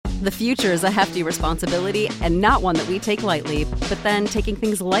The future is a hefty responsibility and not one that we take lightly, but then taking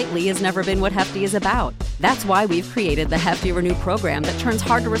things lightly has never been what Hefty is about. That's why we've created the Hefty Renew program that turns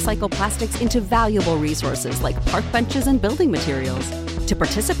hard-to-recycle plastics into valuable resources like park benches and building materials. To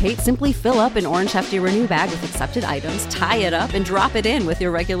participate, simply fill up an orange Hefty Renew bag with accepted items, tie it up, and drop it in with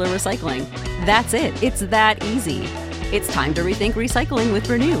your regular recycling. That's it. It's that easy. It's time to rethink recycling with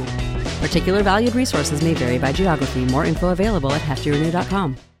Renew. Particular valued resources may vary by geography. More info available at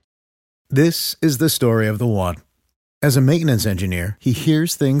heftyrenew.com. This is the story of the one. As a maintenance engineer, he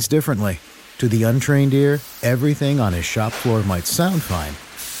hears things differently. To the untrained ear, everything on his shop floor might sound fine,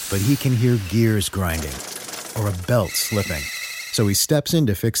 but he can hear gears grinding or a belt slipping. So he steps in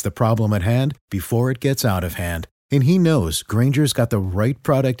to fix the problem at hand before it gets out of hand. And he knows Grainger's got the right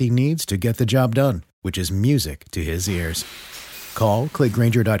product he needs to get the job done, which is music to his ears. Call, click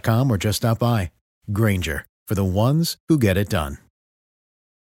Grainger.com, or just stop by. Grainger, for the ones who get it done.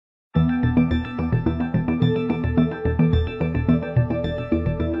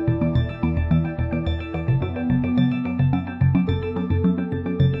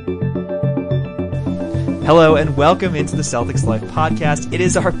 Hello and welcome into the Celtics Life podcast. It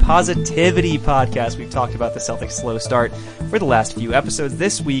is our positivity podcast. We've talked about the Celtics' slow start for the last few episodes.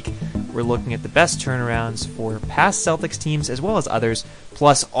 This week, we're looking at the best turnarounds for past Celtics teams as well as others,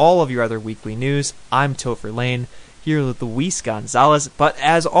 plus all of your other weekly news. I'm Topher Lane, here with Luis Gonzalez. But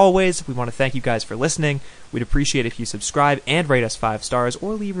as always, we want to thank you guys for listening. We'd appreciate if you subscribe and rate us 5 stars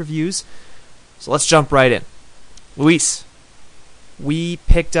or leave reviews. So let's jump right in. Luis, we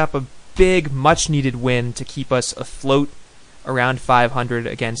picked up a big, much-needed win to keep us afloat around 500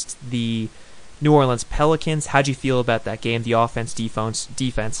 against the New Orleans Pelicans. How'd you feel about that game, the offense,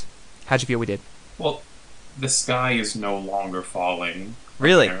 defense? How'd you feel we did? Well, the sky is no longer falling.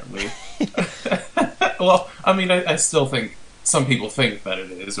 Really? Apparently. Well, I mean, I still think some people think that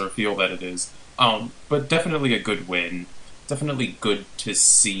it is or feel that it is. But definitely a good win. Definitely good to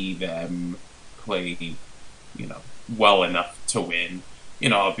see them play, well enough to win.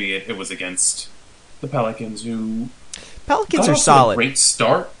 Albeit it was against the Pelicans, who Pelicans got are off to solid. a great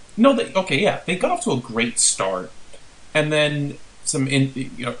start. No, they got off to a great start, and then some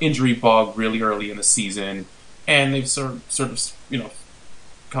injury bug really early in the season, and they've sort of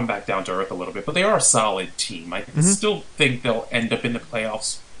come back down to earth a little bit. But they are a solid team. I still think they'll end up in the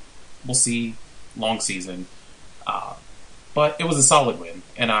playoffs. We'll see. Long season, but it was a solid win,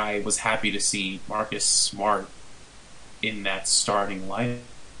 and I was happy to see Marcus Smart in that starting line.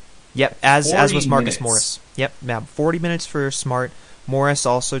 Yep, as was Marcus minutes. Morris. Yep, now 40 minutes for Smart. Morris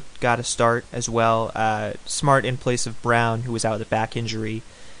also got a start as well. Smart in place of Brown, who was out with a back injury,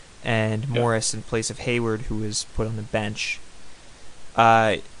 and Morris in place of Hayward, who was put on the bench.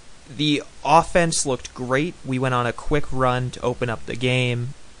 The offense looked great. We went on a quick run to open up the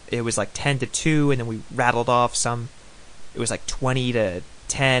game. It was like 10-2, and then we rattled off some. It was like 20-10.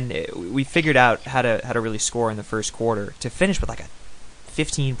 We figured out how to really score in the first quarter to finish with like a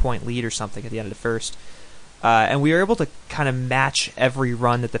 15-point lead or something at the end of the first. And we were able to kind of match every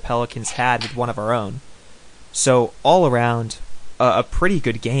run that the Pelicans had with one of our own. So all around, a pretty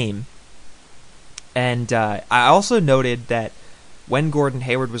good game. And I also noted that when Gordon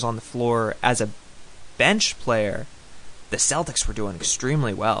Hayward was on the floor as a bench player, the Celtics were doing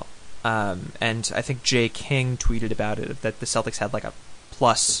extremely well. And I think Jay King tweeted about it, that the Celtics had like a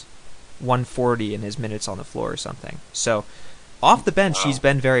plus 140 in his minutes on the floor or something. So off the bench, He's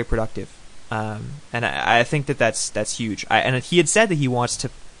been very productive. And I think that's huge. And he had said that he wants to,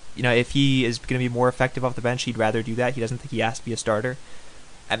 if he is going to be more effective off the bench, he'd rather do that. He doesn't think he has to be a starter.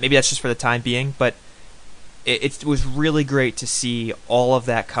 And maybe that's just for the time being, but it was really great to see all of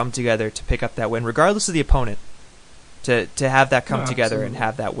that come together to pick up that win, regardless of the opponent. To have that come together and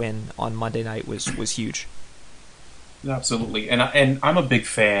have that win on Monday night was huge. Absolutely, and I'm a big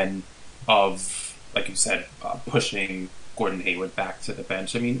fan of, like you said, pushing Gordon Hayward back to the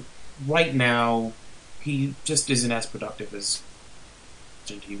bench. I mean, right now, he just isn't as productive as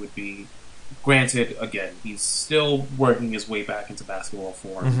he would be. Granted, again, he's still working his way back into basketball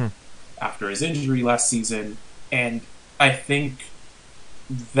form after his injury last season, and I think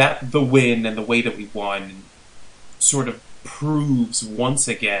that the win and the way that we won sort of proves once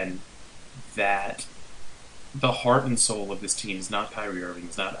again that the heart and soul of this team is not Kyrie Irving,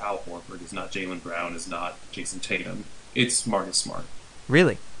 is not Al Horford, is not Jaylen Brown, is not Jason Tatum. It's Marcus Smart.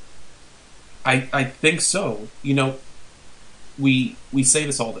 Really? I think so. We say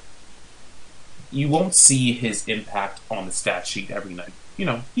this all the time. You won't see his impact on the stat sheet every night.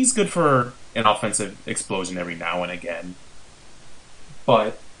 He's good for an offensive explosion every now and again.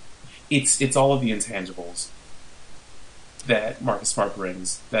 But it's all of the intangibles that Marcus Smart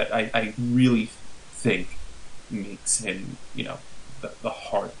brings that I really think makes him, the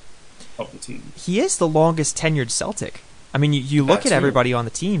heart of the team. He is the longest tenured Celtic. I mean, you look at everybody on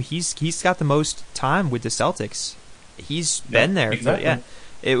the team. He's got the most time with the Celtics. He's been there. Exactly.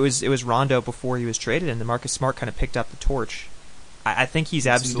 It was Rondo before he was traded, and then Marcus Smart kind of picked up the torch. I think he's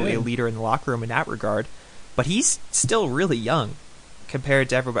absolutely a leader in the locker room in that regard, but he's still really young compared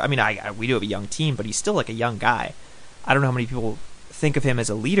to everybody. I mean, we do have a young team, but he's still like a young guy. I don't know how many people think of him as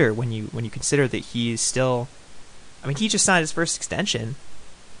a leader when you consider that he's still. I mean, he just signed his first extension,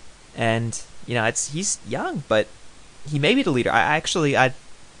 and he's young, but he may be the leader. I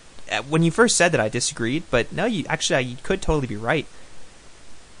when you first said that, I disagreed, but no, you could totally be right.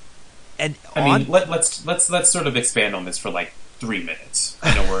 And let's sort of expand on this for like 3 minutes.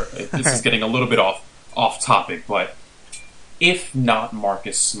 I know this is getting a little bit off topic, but if not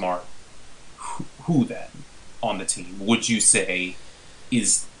Marcus Smart, who then on the team would you say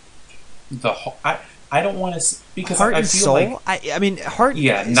is the? I don't want to, because heart I and feel soul. like I mean, heart.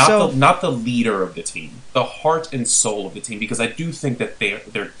 Yeah, not the leader of the team, the heart and soul of the team, because I do think that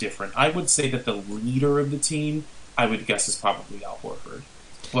they're different. I would say that the leader of the team, I would guess, is probably Al Horford.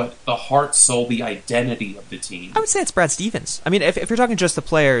 But the heart, soul, the identity of the team, I would say it's Brad Stevens. I mean, if you're talking just the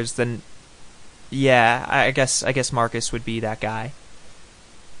players, then yeah, I guess Marcus would be that guy.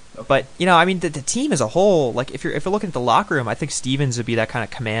 Okay. But I mean, the team as a whole, like if you're looking at the locker room, I think Stevens would be that kind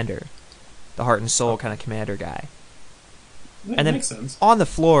of commander, the heart and soul kind of commander guy. That makes sense. On the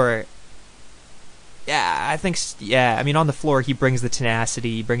floor, I mean, on the floor, he brings the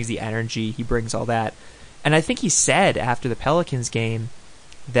tenacity, he brings the energy, he brings all that. And I think he said after the Pelicans game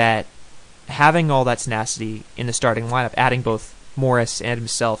that having all that tenacity in the starting lineup, adding both Morris and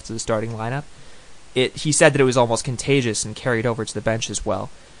himself to the starting lineup, he said that it was almost contagious and carried over to the bench as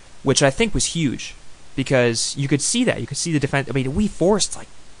well, which I think was huge, because you could see that. You could see the defense. I mean, we forced like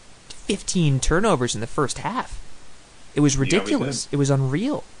 15 turnovers in the first half. It was ridiculous. It was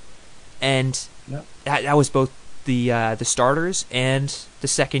unreal. And that was both the starters and the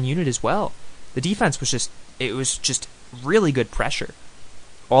second unit as well. The defense was just really good pressure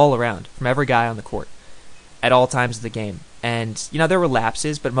all around from every guy on the court at all times of the game. And there were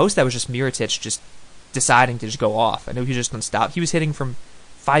lapses, but most of that was just Mirotic just deciding to just go off. I know he was just unstoppable. He was hitting from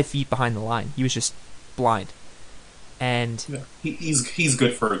 5 feet behind the line. He was just blind. And he's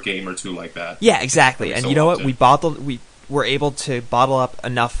good for a game or two like that. Yeah, exactly. And so you know often. what? We were able to bottle up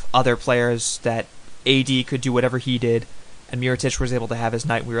enough other players that AD could do whatever he did, and Mirotic was able to have his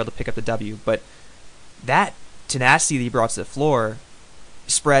night. We were able to pick up the W. But that tenacity that he brought to the floor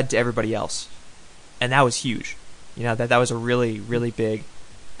spread to everybody else, and that was huge. That was a really, really big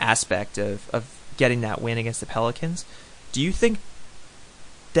aspect of getting that win against the Pelicans. Do you think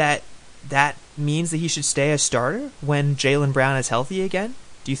that means that he should stay a starter when Jaylen Brown is healthy again?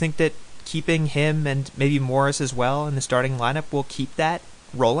 Do you think that keeping him and maybe Morris as well in the starting lineup will keep that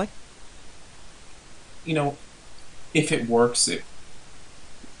rolling? If it works,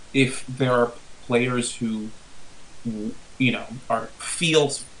 if there are players who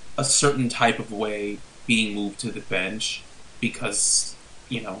feel a certain type of way being moved to the bench because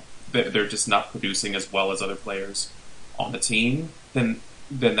they're just not producing as well as other players on the team, then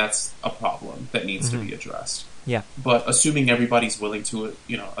that's a problem that needs to be addressed. Yeah. But assuming everybody's willing to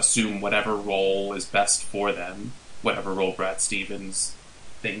assume whatever role is best for them, whatever role Brad Stevens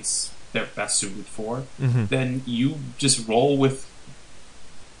thinks they're best suited for, then you just roll with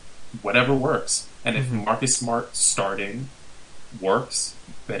whatever works. And if Marcus Smart starting works,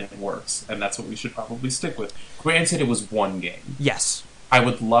 then it works. And that's what we should probably stick with. Granted, it was one game. Yes. I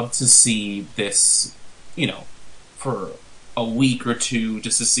would love to see this, for a week or two,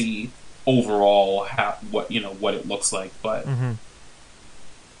 just to see overall what it looks like. But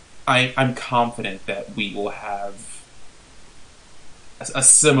I'm confident that we will have a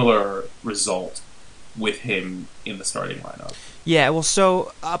similar result with him in the starting lineup. Yeah, well,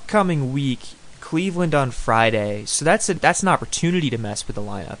 so upcoming week, Cleveland on Friday, so that's an opportunity to mess with the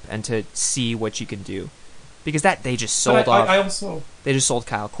lineup and to see what you can do, because they just sold off. They just sold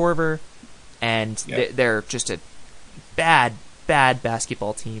Kyle Korver, and they're just a bad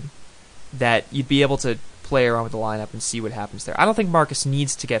basketball team that you'd be able to play around with the lineup and see what happens there. I don't think Marcus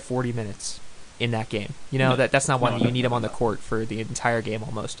needs to get 40 minutes in that game. That's not one that you need him on the court for the entire game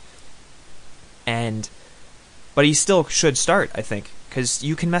almost. But he still should start, I think, because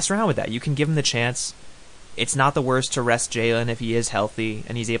you can mess around with that. You can give him the chance. It's not the worst to rest Jaylen if he is healthy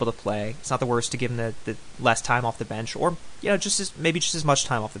and he's able to play. It's not the worst to give him the less time off the bench, or just as much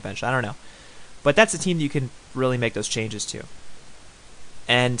time off the bench. I don't know, but that's a team that you can really make those changes to.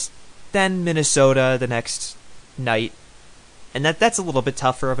 And then Minnesota the next night. And that's a little bit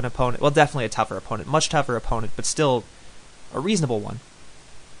tougher of an opponent. Well, definitely a tougher opponent. Much tougher opponent, but still a reasonable one.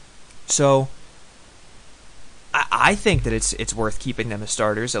 So I think that it's worth keeping them as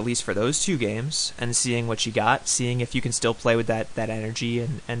starters, at least for those 2 games, and seeing what you got, seeing if you can still play with that energy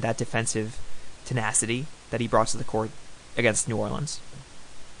and that defensive tenacity that he brought to the court against New Orleans.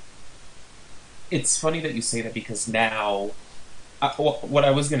 It's funny that you say that, because now, what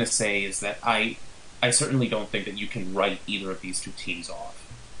I was going to say is that I certainly don't think that you can write either of these 2 teams off.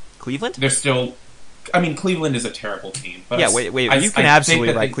 Cleveland? They're still... I mean, Cleveland is a terrible team. But yeah, wait. You can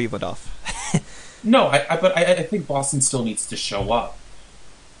absolutely write Cleveland off. No, but I think Boston still needs to show up.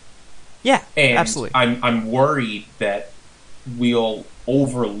 Yeah, and absolutely. I'm worried that we'll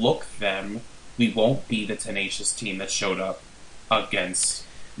overlook them. We won't be the tenacious team that showed up against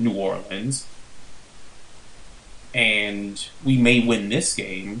New Orleans. And we may win this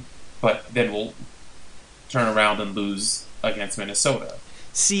game, but then we'll turn around and lose against Minnesota.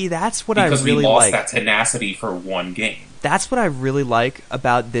 See, that's what I really like. Because we lost that tenacity for 1 game. That's what I really like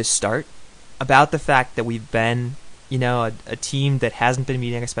about this start, about the fact that we've been, a team that hasn't been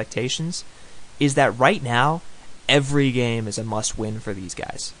meeting expectations, is that right now, every game is a must-win for these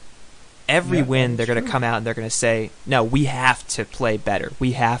guys. Every win, they're going to come out and they're going to say, no, we have to play better.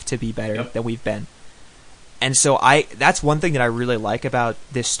 We have to be better than we've been. And so that's one thing that I really like about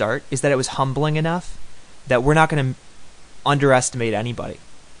this start, is that it was humbling enough that we're not going to underestimate anybody.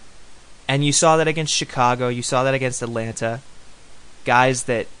 And you saw that against Chicago, you saw that against Atlanta, guys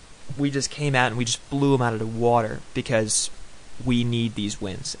that we just came out and we just blew them out of the water because we need these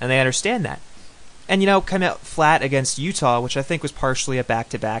wins, and they understand that. And come out flat against Utah, which I think was partially a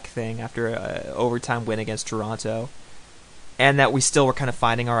back-to-back thing after an overtime win against Toronto, and that we still were kind of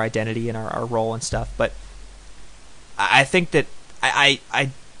finding our identity and our role and stuff. But I think that I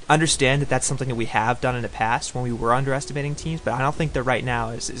understand that that's something that we have done in the past when we were underestimating teams, but I don't think that right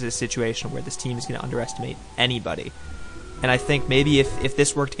now is a situation where this team is going to underestimate anybody. And I think maybe if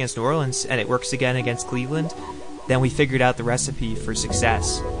this worked against New Orleans and it works again against Cleveland, then we figured out the recipe for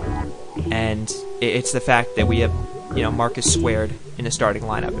success. And it's the fact that we have, Marcus Squared in the starting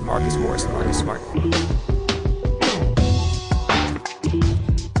lineup and Marcus Morris and Marcus Smart.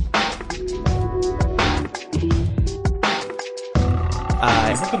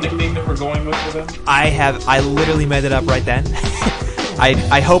 Is that the nickname that we're going with for them? I literally made it up right then.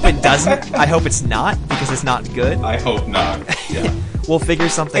 I hope it doesn't. I hope it's not, because it's not good. I hope not. Yeah. We'll figure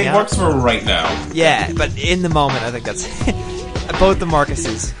something out. It works for right now. Yeah, but in the moment, I think that's both the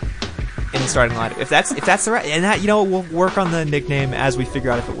Marcuses in the starting lineup. If that's the right, and that we'll work on the nickname as we figure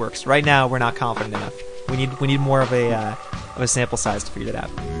out if it works. Right now, we're not confident enough. We need more of a sample size to figure that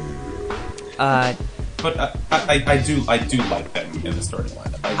out. But I do like them in the starting lineup.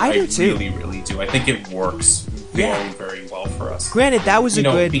 I do too. I really do. I think it works very well for us. Granted, that was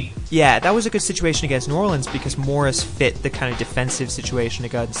that was a good situation against New Orleans because Morris fit the kind of defensive situation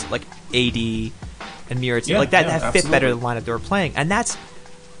against like AD and Mirotic. That fit better the lineup they were playing. And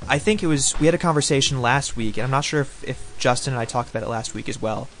I think we had a conversation last week, and I'm not sure if Justin and I talked about it last week as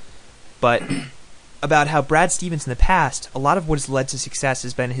well, but about how Brad Stevens in the past, a lot of what has led to success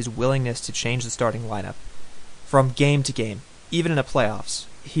has been his willingness to change the starting lineup from game to game, even in the playoffs.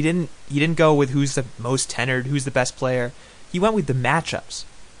 He didn't go with who's the most tenured, who's the best player. He went with the matchups.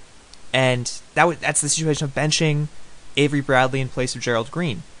 And that's the situation of benching Avery Bradley in place of Gerald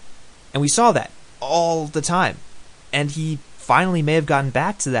Green. And we saw that all the time. And he finally may have gotten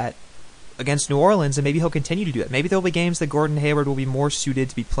back to that against New Orleans, and maybe he'll continue to do it. Maybe there'll be games that Gordon Hayward will be more suited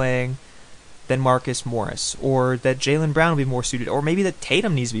to be playing than Marcus Morris, or that Jaylen Brown will be more suited, or maybe that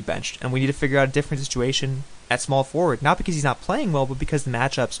Tatum needs to be benched, and we need to figure out a different situation at small forward, not because he's not playing well, but because the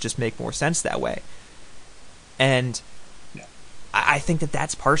matchups just make more sense that way. And I think that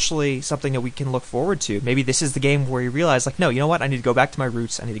that's partially something that we can look forward to. Maybe this is the game where you realize, no, you know what, I need to go back to my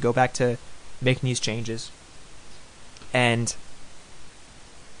roots, I need to go back to making these changes. And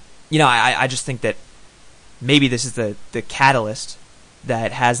I just think that maybe this is the catalyst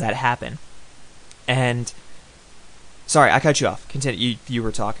that has that happen. And sorry, I cut you off. Continue. You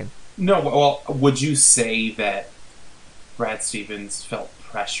were talking. No, well, would you say that Brad Stevens felt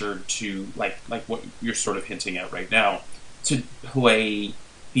pressured to, like what you're sort of hinting at right now, to play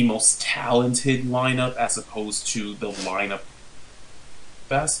the most talented lineup as opposed to the lineup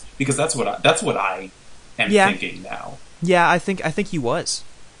best? Because that's what I am thinking now. Yeah, I think he was,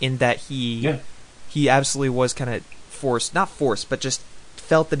 in that he absolutely was kind of not forced, but just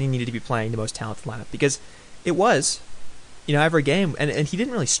felt that he needed to be playing the most talented lineup, because it was, every game, and he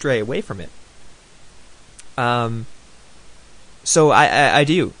didn't really stray away from it. So I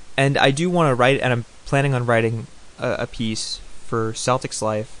do, and I do want to write, and I'm planning on writing a piece for Celtics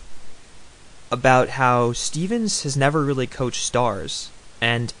Life about how Stevens has never really coached stars.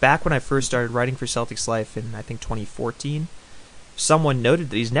 And back when I first started writing for Celtics Life in, I think, 2014, someone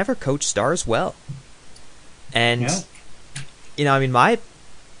noted that he's never coached stars well. And, I mean, my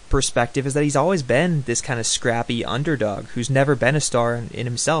perspective is that he's always been this kind of scrappy underdog who's never been a star in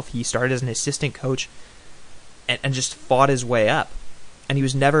himself. He started as an assistant coach and just fought his way up. And he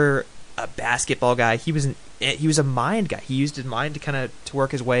was never a basketball guy. He was a mind guy. He used his mind to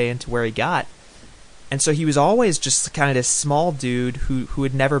work his way into where he got. And so he was always just kind of this small dude who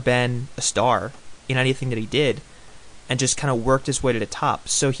had never been a star in anything that he did, and just kind of worked his way to the top.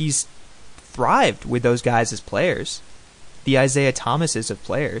 So he's thrived with those guys as players, the Isaiah Thomases of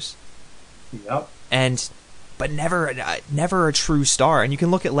players. Yep. But never a true star. And you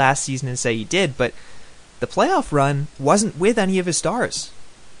can look at last season and say he did, but the playoff run wasn't with any of his stars.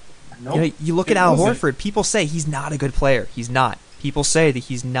 Nope, you look at Al Horford, people say he's not a good player. He's not. People say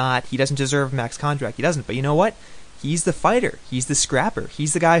that he doesn't deserve a max contract. He doesn't. But you know what? He's the fighter. He's the scrapper.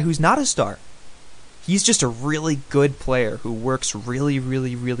 He's the guy who's not a star. He's just a really good player who works really,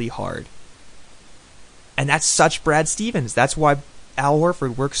 really, really hard. And that's such Brad Stevens. That's why Al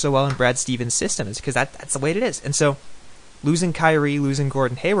Horford works so well in Brad Stevens' system, is because that's the way it is. And so, losing Kyrie, losing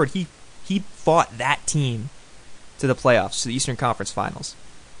Gordon Hayward, he fought that team to the playoffs, to the Eastern Conference Finals.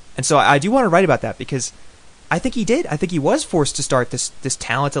 And so I do want to write about that, because I think he did. I think he was forced to start this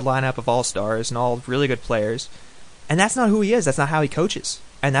talented lineup of all-stars and all really good players. And that's not who he is. That's not how he coaches.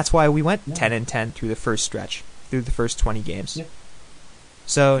 And that's why we went 10-10 through the first stretch, through the first 20 games. Yeah.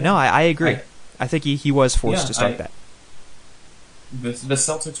 So, no, I agree. I think he was forced to start that. The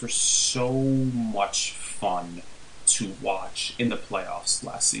Celtics were so much fun to watch in the playoffs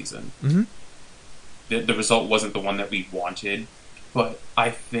last season. Mm-hmm. The result wasn't the one that we wanted, but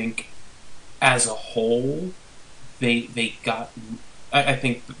I think as a whole, they got... I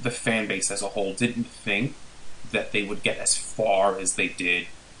think the fan base as a whole didn't think that they would get as far as they did.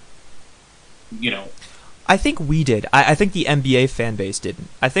 I think we did. I think the NBA fan base didn't.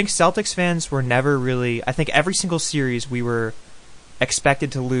 I think Celtics fans were never really... I think every single series we were expected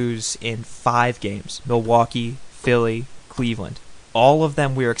to lose in 5 games. Milwaukee, Philly, Cleveland. All of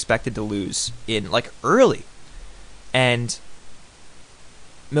them we were expected to lose in, early. And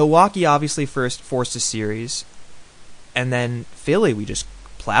Milwaukee obviously first forced a series, and then Philly we just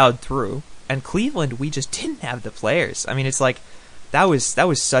plowed through, and Cleveland we just didn't have the players. I mean, it's that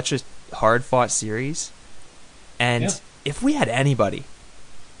was such a hard-fought series, and if we had anybody,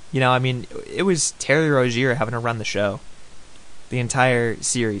 it was Terry Rozier having to run the show the entire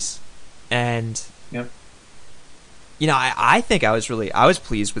series, and I think I was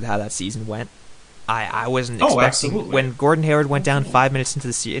pleased with how that season went. I wasn't expecting absolutely. When Gordon Hayward went down 5 minutes into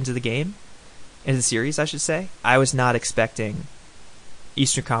the series, I should say. I was not expecting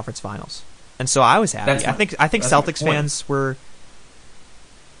Eastern Conference Finals, and so I was happy. I think Celtics fans were.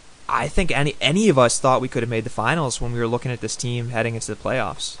 I think any of us thought we could have made the finals when we were looking at this team heading into the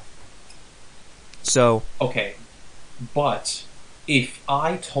playoffs. So okay, but if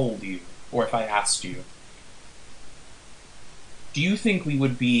I told you, or if I asked you, do you think we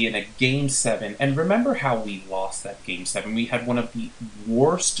would be in a Game 7? And remember how we lost that Game 7? We had one of the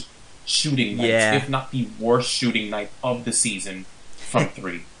worst shooting nights, if not the worst shooting night of the season from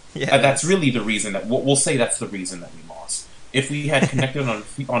 3. That's really the reason that... We'll say that's the reason that we lost. If we had connected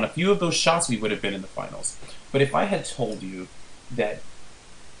on a few of those shots, we would have been in the finals. But if I had told you that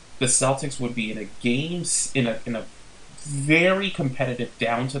the Celtics would be in a very competitive,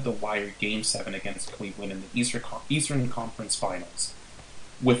 down-to-the-wire Game 7 against Cleveland in the Eastern Conference Finals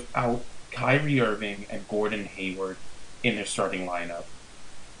without Kyrie Irving and Gordon Hayward in their starting lineup,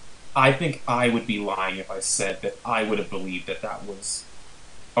 I think I would be lying if I said that I would have believed that was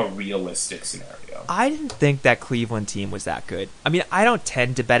a realistic scenario. I didn't think that Cleveland team was that good. I mean, I don't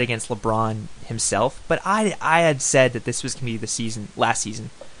tend to bet against LeBron himself, but I had said that this was going to be the season, last season,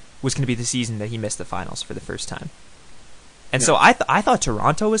 was going to be the season that he missed the finals for the first time. And so I thought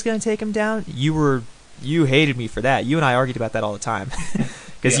Toronto was going to take him down. You hated me for that. You and I argued about that all the time.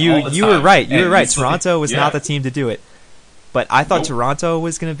 Because you were right. You were right. Toronto was not the team to do it. But I thought Toronto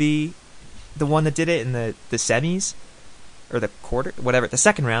was going to be the one that did it in the semis. Or the quarter, whatever, the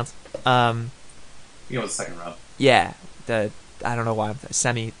second round. It was the second round. Yeah. I don't know why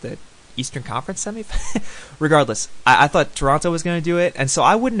the Eastern Conference semi. Regardless, I thought Toronto was going to do it, and so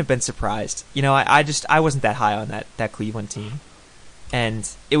I wouldn't have been surprised. I wasn't that high on that Cleveland team, and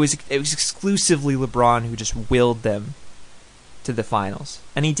it was exclusively LeBron who just willed them to the finals,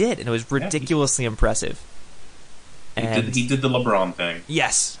 and he did, and it was ridiculously impressive. And he did the LeBron thing.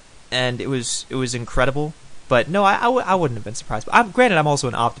 Yes, and it was incredible. But no, I wouldn't have been surprised. But granted, I'm also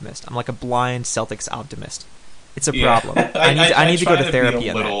an optimist. I'm like a blind Celtics optimist. It's a problem. I need to go to therapy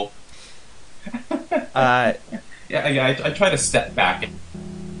on that. I try to step back and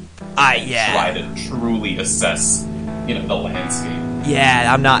try to truly assess, the landscape.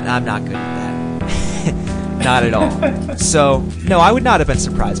 Yeah, I'm not good at that. Not at all. So, no, I would not have been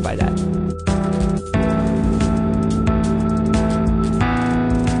surprised by that.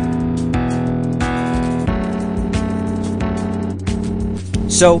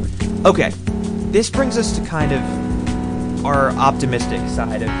 So, okay, this brings us to kind of our optimistic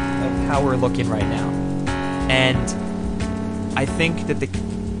side of how we're looking right now. And I think that the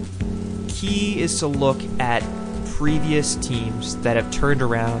key is to look at previous teams that have turned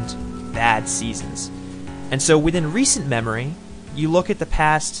around bad seasons. And so within recent memory, you look at the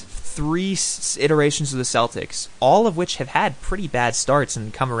past 3 iterations of the Celtics, all of which have had pretty bad starts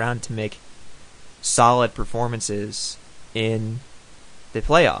and come around to make solid performances in the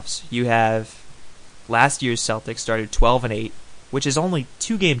playoffs. You have last year's Celtics started 12-8, which is only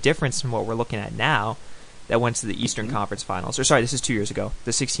 2-game difference from what we're looking at now, that went to the Eastern Conference Finals. Or sorry, this is 2 years ago.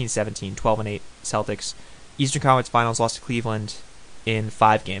 The 16-17, 12-8 Celtics. Eastern Conference Finals lost to Cleveland in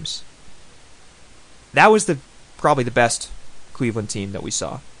 5 games. That was probably the best Cleveland team that we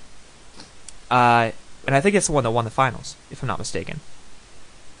saw. And I think it's the one that won the finals, if I'm not mistaken.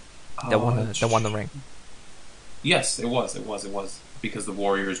 That won the ring. Yes, it was. Because the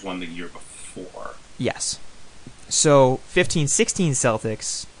Warriors won the year before. Yes. So 15-16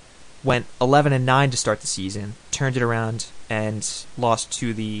 Celtics went 11-9 to start the season, turned it around, and lost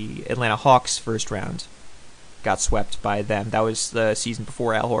to the Atlanta Hawks first round. Got swept by them. That was the season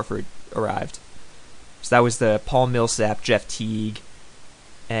before Al Horford arrived. So that was the Paul Millsap, Jeff Teague,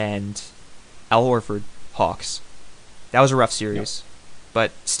 and Al Horford Hawks. That was a rough series,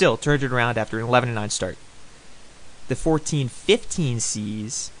 but still turned it around after an 11-9 start. The 14-15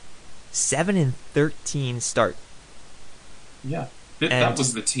 C's, 7-13 start. Yeah, that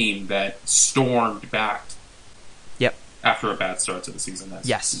was the team that stormed back. Yep. After a bad start to the season.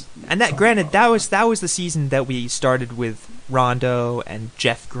 Yes, and that granted, that was the season that we started with Rondo and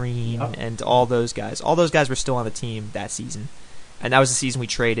Jeff Green and all those guys. All those guys were still on the team that season, and that was the season we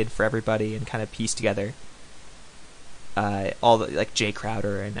traded for everybody and kind of pieced together all the like Jay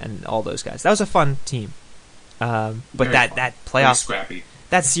Crowder and all those guys. That was a fun team. But that playoff, scrappy.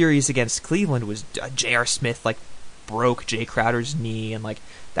 That series against Cleveland was J.R. Smith broke Jay Crowder's knee, and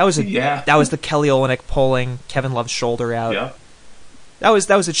that was the Kelly Olynyk pulling Kevin Love's shoulder out. Yeah. That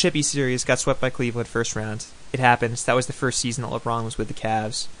was a chippy series. Got swept by Cleveland first round. It happens. That was the first season that LeBron was with the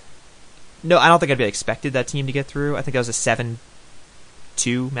Cavs. No, I don't think anybody expected that team to get through. I think that was a 7-2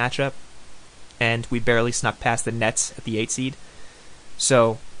 matchup, and we barely snuck past the Nets at the 8 seed.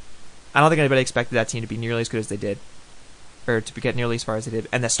 So I don't think anybody expected that team to be nearly as good as they did, or to get nearly as far as they did.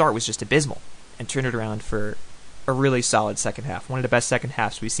 And the start was just abysmal, and turned it around for a really solid second half. One of the best second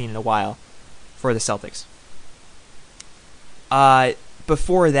halves we've seen in a while for the Celtics.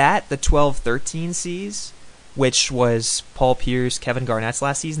 Before that, the 12-13 C's, which was Paul Pierce, Kevin Garnett's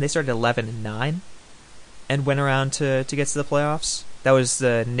last season, they started 11-9 and went around to get to the playoffs. That was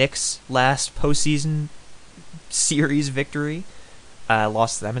the Knicks' last postseason series victory.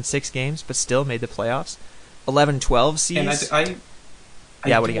 Lost to them in 6 games, but still made the playoffs. 11-12 C's. And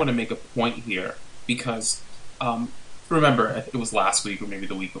I do want to make a point here, because remember, it was last week or maybe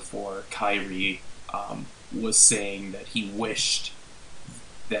the week before, Kyrie was saying that he wished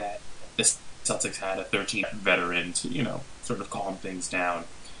that the Celtics had a 13th veteran to, sort of calm things down.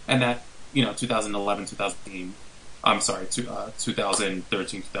 And that, 2011, 2013,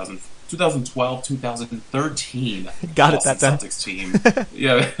 2012, 2013 got it that time. Celtics team.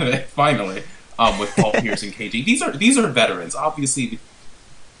 Yeah, finally, with Paul Pierce and KG. These are veterans. Obviously,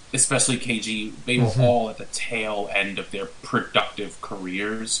 especially KG, they were all at the tail end of their productive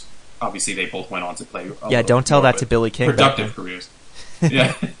careers. Obviously, they both went on to play. Don't tell that to Billy King. Productive careers.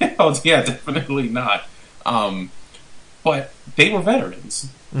 Yeah, yeah, definitely not. But they were veterans.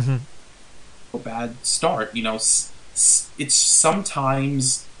 Mm-hmm. A bad start, it's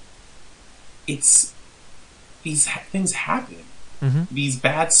sometimes these things happen. Mm-hmm. These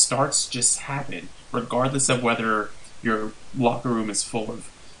bad starts just happen, regardless of whether your locker room is full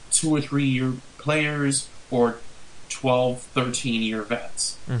of 2 or 3 year players or 12, 13-year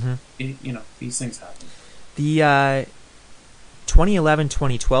vets. Mm-hmm. These things happen. The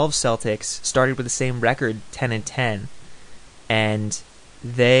 2011-2012 Celtics started with the same record, 10-10, and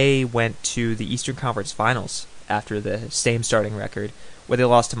they went to the Eastern Conference Finals after the same starting record, where they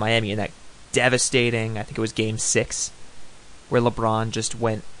lost to Miami in that devastating, I think it was Game 6, where LeBron just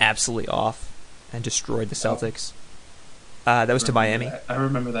went absolutely off and destroyed the Celtics. That was to Miami. I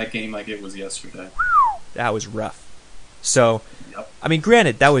remember that game like it was yesterday. That was rough. So, Yep. I mean,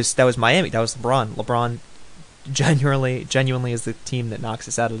 granted, that was Miami. That was LeBron. LeBron genuinely is the team that knocks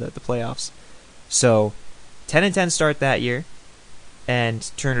us out of the playoffs. So, 10-10 start that year,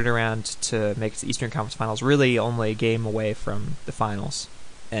 and turned it around to make it to the Eastern Conference Finals. Really, only a game away from the finals,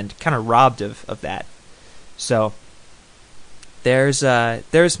 and kind of robbed of that. So, there's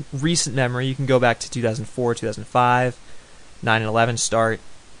recent memory. You can go back to 2004, 2005, 9-11 start.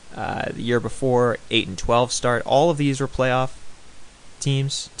 The year before, 8-12 start. All of these were playoff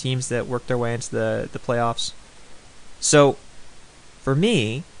teams that worked their way into the playoffs. So, for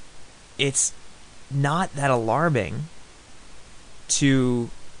me, it's not that alarming to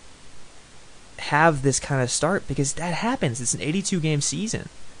have this kind of start, because that happens. It's an 82-game season,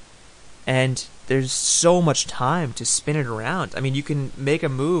 and there's so much time to spin it around. I mean, you can make a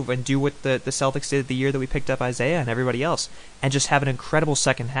move and do what the Celtics did the year that we picked up Isaiah and everybody else, and just have an incredible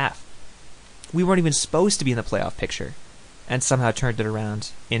second half. We weren't even supposed to be in the playoff picture, and somehow turned it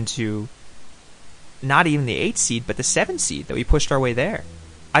around into not even the 8th seed, but the 7th seed, that we pushed our way there.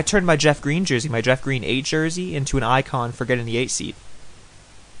 I turned my Jeff Green jersey, my Jeff Green 8 jersey, into an icon for getting the 8th seed.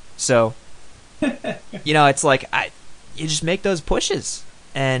 So, it's like, you just make those pushes,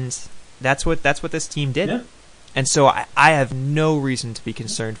 and that's what this team did. Yeah. And so I have no reason to be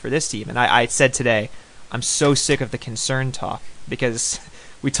concerned for this team. And I said today, I'm so sick of the concern talk, because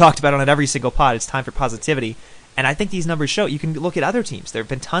we talked about it on every single pod. It's time for positivity. And I think these numbers show. You can look at other teams. There have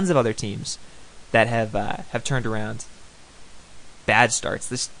been tons of other teams that have turned around bad starts.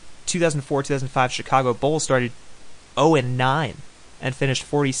 This 2004-2005 Chicago Bulls started 0-9 and finished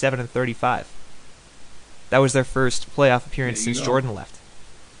 47-35. That was their first playoff appearance since Jordan left.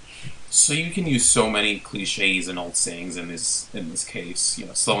 So you can use so many cliches and old sayings in this case.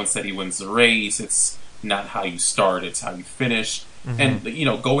 Slow and steady wins the race. It's not how you start; it's how you finish. Mm-hmm.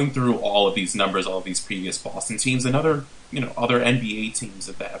 And going through all of these numbers, all of these previous Boston teams and other NBA teams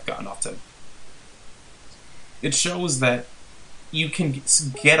that have gotten off to, it shows that you can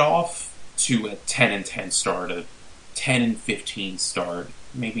get off to a 10-10 start, a 10-15 start,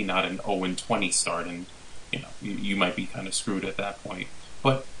 maybe not an 0-20 start, and you might be kind of screwed at that point.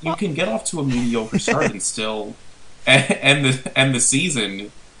 But you can get off to a mediocre start and still end the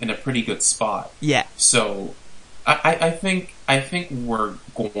season in a pretty good spot. Yeah. So I think we're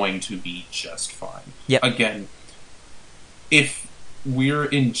going to be just fine. Yep. Again, if we're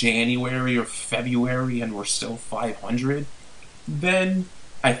in January or February and we're still 500, then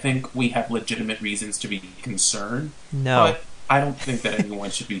I think we have legitimate reasons to be concerned. No. But I don't think that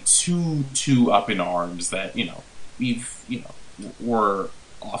anyone should be too up in arms that, we're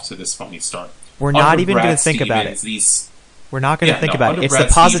off to this funny start. We're not even going to think about it. We're not going to think about it. It's the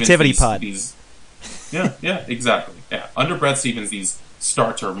positivity pod. Yeah, exactly. Yeah, under Brad Stevens, these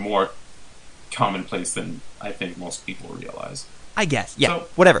starts are more commonplace than I think most people realize. I guess. Yeah, So,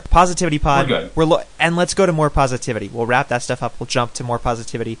 whatever. Positivity pod. We're good. And let's go to more positivity. We'll wrap that stuff up. We'll jump to more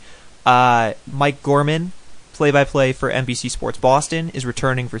positivity. Mike Gorman, play-by-play for NBC Sports Boston, is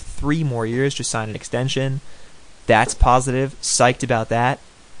returning for 3 more years. Just signed an extension. That's positive. Psyched about that.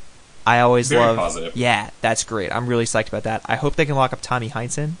 I always Very love. positive. Yeah, that's great. I'm really psyched about that. I hope they can lock up Tommy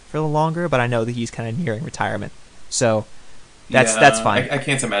Heinsohn for a little longer, but I know that he's kind of nearing retirement, so that's fine. I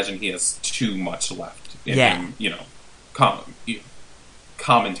can't imagine he has too much left in him,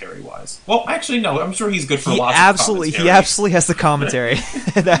 commentary wise. Well, actually, no. I'm sure he's good for lots of commentary. He absolutely has the commentary.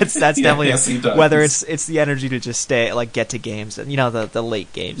 that's definitely yes, he does. Whether it's the energy to just stay, like, get to games and the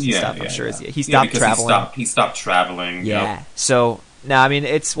late games and stuff. I'm sure he stopped traveling. He stopped traveling. Yeah. Yep. So no, I mean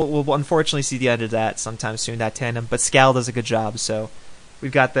we'll unfortunately see the end of that sometime soon, that tandem. But Scal does a good job, so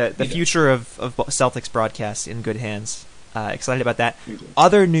we've got the future of Celtics broadcast in good hands. Excited about that.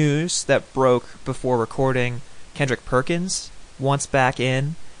 Other news that broke before recording: Kendrick Perkins wants back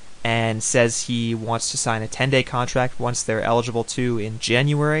in and says he wants to sign a 10-day contract once they're eligible to in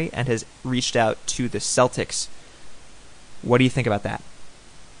January, and has reached out to the Celtics. What do you think about that?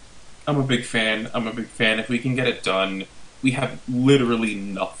 I'm a big fan. If we can get it done, we have literally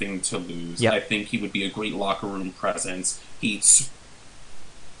nothing to lose. Yep. I think he would be a great locker room presence. He's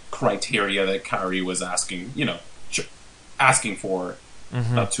criteria that Kyrie was asking for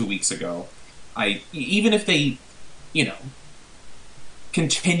about 2 weeks ago. Even if they,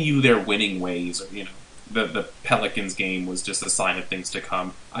 continue their winning ways, or the Pelicans game was just a sign of things to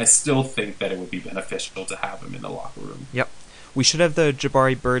come, I still think that it would be beneficial to have him in the locker room. Yep. We should have the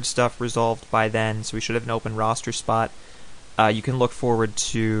Jabari Bird stuff resolved by then, so we should have an open roster spot. You can look forward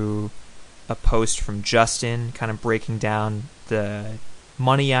to a post from Justin kind of breaking down the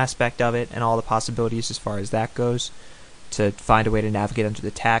money aspect of it and all the possibilities as far as that goes, to find a way to navigate under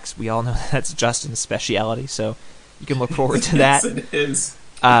the tax. We all know that's Justin's speciality, so you can look forward to that. Yes, it is.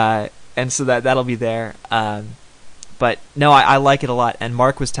 And so that'll be there. But no, I like it a lot. And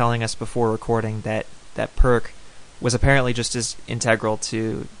Mark was telling us before recording that Perk was apparently just as integral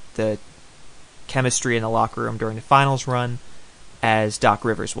to the chemistry in the locker room during the finals run as Doc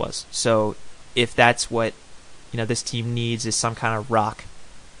Rivers was. So if that's what this team needs, is some kind of rock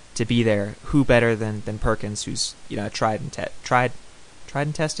to be there, who better than Perkins, who's tried and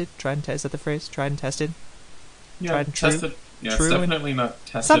tested? Is that the phrase? Tried and tested? Yeah, tried and true? tested. Yeah, True it's and- definitely not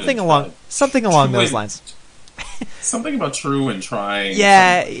tested. Something and along tried. those True lines. Something about true and trying.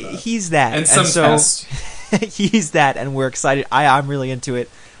 Yeah, something like that. he's that. And some so test. he's that, and we're excited. I'm really into it.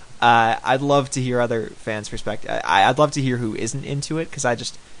 I'd love to hear other fans' perspective. I'd love to hear who isn't into it, because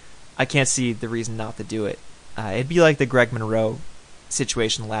I can't see the reason not to do it. It'd be like the Greg Monroe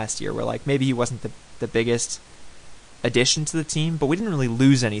situation last year, where like maybe he wasn't the biggest addition to the team, but we didn't really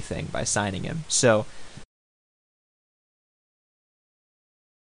lose anything by signing him. So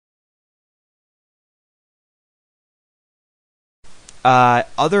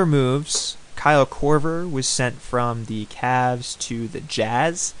other moves, Kyle Korver was sent from the Cavs to the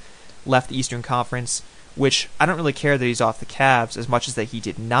Jazz, left the Eastern Conference, which I don't really care that he's off the Cavs as much as that he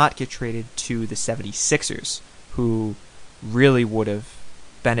did not get traded to the 76ers, who really would have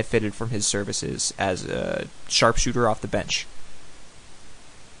benefited from his services as a sharpshooter off the bench.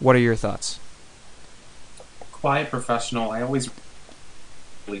 What are your thoughts? Quiet professional. I always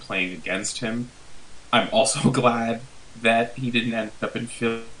really playing against him. I'm also glad that he didn't end up in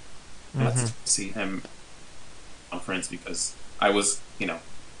Philly. Let's see him conference, because I was,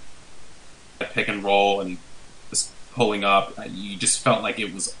 pick and roll and he was pulling up. You just felt like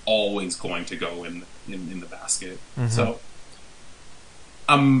it was always going to go in the basket. So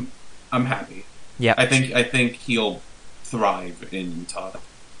I'm happy. Yeah, I think he'll thrive in Utah.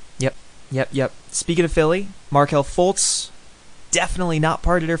 Yep. Speaking of Philly, Markelle Fultz, definitely not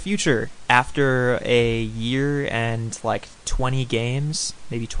part of their future after a year and like 20 games,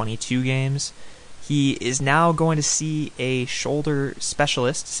 maybe 22 games. He is now going to see a shoulder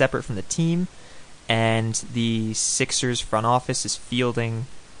specialist separate from the team, and the Sixers front office is fielding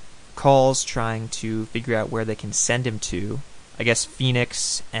calls trying to figure out where they can send him to. I guess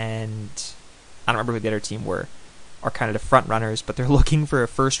Phoenix and I don't remember who the other team were are kind of the front runners, but they're looking for a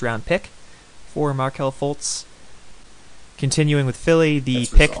first-round pick for Markelle Fultz. Continuing with Philly, the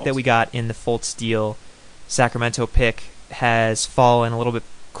pick that we got in the Fultz deal, Sacramento pick, has fallen a little bit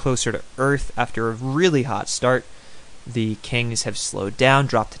closer to earth after a really hot start. The Kings have slowed down,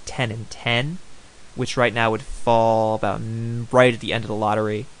 dropped to 10-10, which right now would fall about right at the end of the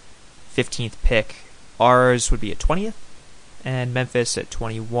lottery. 15th pick. Ours would be at 20th, and Memphis at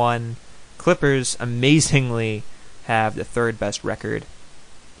 21. Clippers, amazingly, have the third best record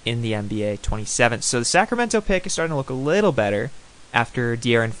in the NBA, 27th. So the Sacramento pick is starting to look a little better after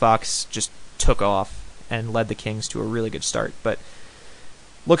De'Aaron Fox just took off and led the Kings to a really good start. But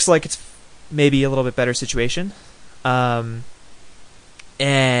looks like it's maybe a little bit better situation. And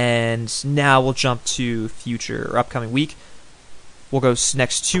now we'll jump to future or upcoming week. We'll go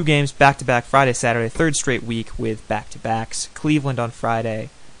next 2 games back-to-back, Friday, Saturday, third straight week with back-to-backs. Cleveland on Friday,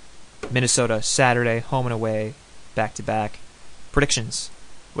 Minnesota Saturday, home and away, back-to-back. Predictions.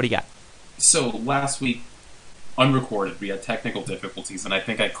 What do you got? So last week, unrecorded, we had technical difficulties, and I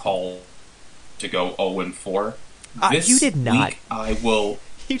think I called to go 0-4. You did not. Week, I will.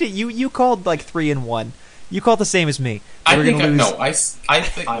 You did. You called like 3-1. You called the same as me. I think I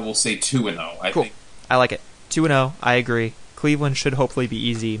think I will say 2-0. Cool. I like it. 2-0. I agree. Cleveland should hopefully be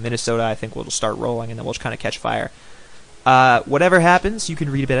easy. Minnesota, I think, will just start rolling, and then we'll just kind of catch fire. Whatever happens, you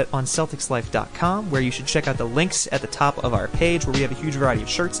can read about it on CelticsLife.com, where you should check out the links at the top of our page, where we have a huge variety of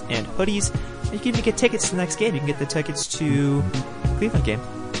shirts and hoodies. And you can even get tickets to the next game. You can get the tickets to the Cleveland game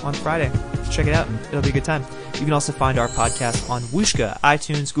on Friday. Check it out. It'll be a good time. You can also find our podcast on Wooshka,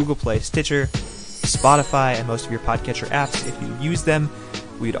 iTunes, Google Play, Stitcher, Spotify, and most of your podcatcher apps. If you use them,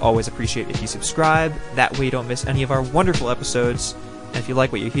 we'd always appreciate if you subscribe. That way you don't miss any of our wonderful episodes. And if you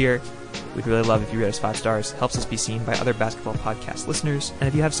like what you hear, we'd really love if you rate us 5 stars. It helps us be seen by other basketball podcast listeners. And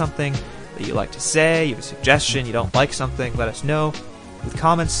if you have something that you like to say, you have a suggestion, you don't like something, let us know with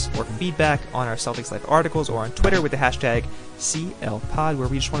comments or feedback on our Celtics Life articles or on Twitter with the hashtag CLPod, where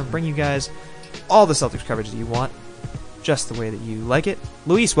we just want to bring you guys all the Celtics coverage that you want, just the way that you like it.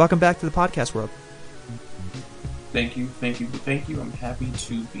 Luis, welcome back to the podcast world. Thank you. I'm happy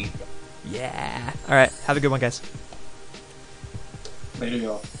to be back. Yeah. All right. Have a good one, guys. Later,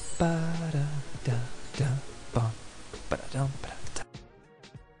 y'all. Ba-da-da-da-bum, ba-da-dum, ba-da-da.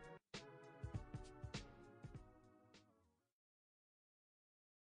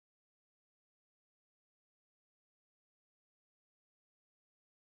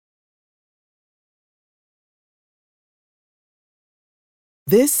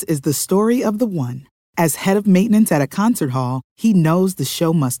 This is the story of the one. As head of maintenance at a concert hall, he knows the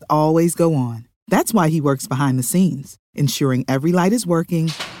show must always go on. That's why he works behind the scenes, ensuring every light is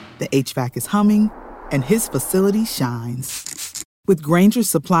working, the HVAC is humming, and his facility shines. With Grainger's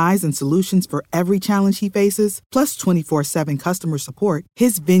supplies and solutions for every challenge he faces, plus 24/7 customer support,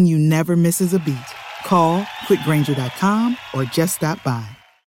 his venue never misses a beat. Call quickgrainger.com or just stop by.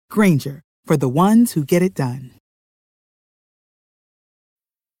 Grainger, for the ones who get it done.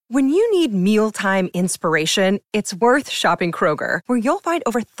 When you need mealtime inspiration, it's worth shopping Kroger, where you'll find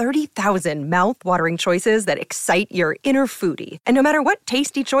over 30,000 mouth-watering choices that excite your inner foodie. And no matter what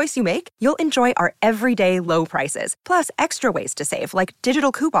tasty choice you make, you'll enjoy our everyday low prices, plus extra ways to save, like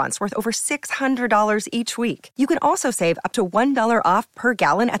digital coupons worth over $600 each week. You can also save up to $1 off per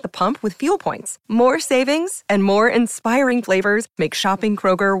gallon at the pump with fuel points. More savings and more inspiring flavors make shopping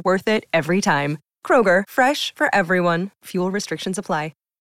Kroger worth it every time. Kroger, fresh for everyone. Fuel restrictions apply.